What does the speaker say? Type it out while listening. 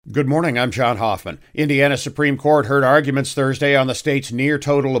Good morning, I'm John Hoffman. Indiana Supreme Court heard arguments Thursday on the state's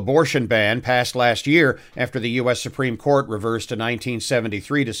near-total abortion ban passed last year after the U.S. Supreme Court reversed a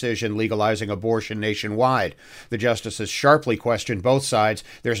 1973 decision legalizing abortion nationwide. The justices sharply questioned both sides.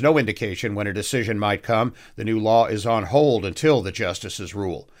 There's no indication when a decision might come. The new law is on hold until the justices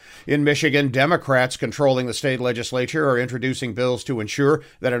rule. In Michigan, Democrats controlling the state legislature are introducing bills to ensure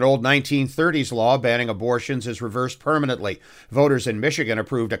that an old 1930s law banning abortions is reversed permanently. Voters in Michigan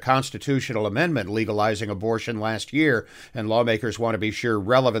approved a constitutional amendment legalizing abortion last year, and lawmakers want to be sure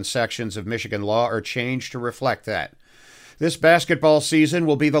relevant sections of Michigan law are changed to reflect that. This basketball season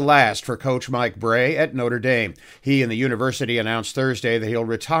will be the last for Coach Mike Brey at Notre Dame. He and the university announced Thursday that he'll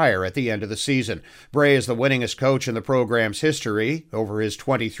retire at the end of the season. Brey is the winningest coach in the program's history over his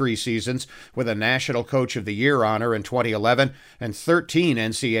 23 seasons, with a National Coach of the Year honor in 2011 and 13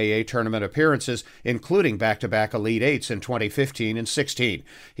 NCAA tournament appearances, including back-to-back Elite Eights in 2015 and 16.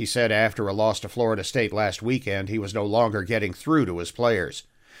 He said after a loss to Florida State last weekend, he was no longer getting through to his players.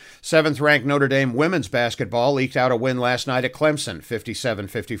 Seventh-ranked Notre Dame women's basketball eked out a win last night at Clemson,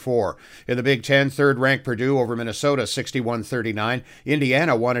 57-54. In the Big Ten, third-ranked Purdue over Minnesota, 61-39.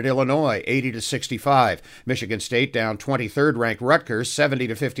 Indiana won at Illinois, 80-65. Michigan State down 23rd-ranked Rutgers,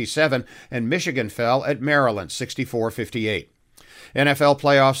 70-57, and Michigan fell at Maryland, 64-58. NFL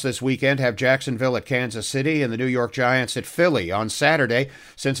playoffs this weekend have Jacksonville at Kansas City and the New York Giants at Philly on Saturday,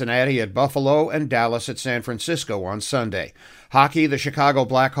 Cincinnati at Buffalo, and Dallas at San Francisco on Sunday. Hockey, the Chicago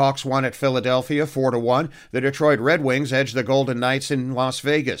Blackhawks won at Philadelphia 4-1. The Detroit Red Wings edged the Golden Knights in Las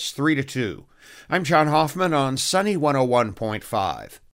Vegas 3-2. I'm John Hoffman on Sunny 101.5.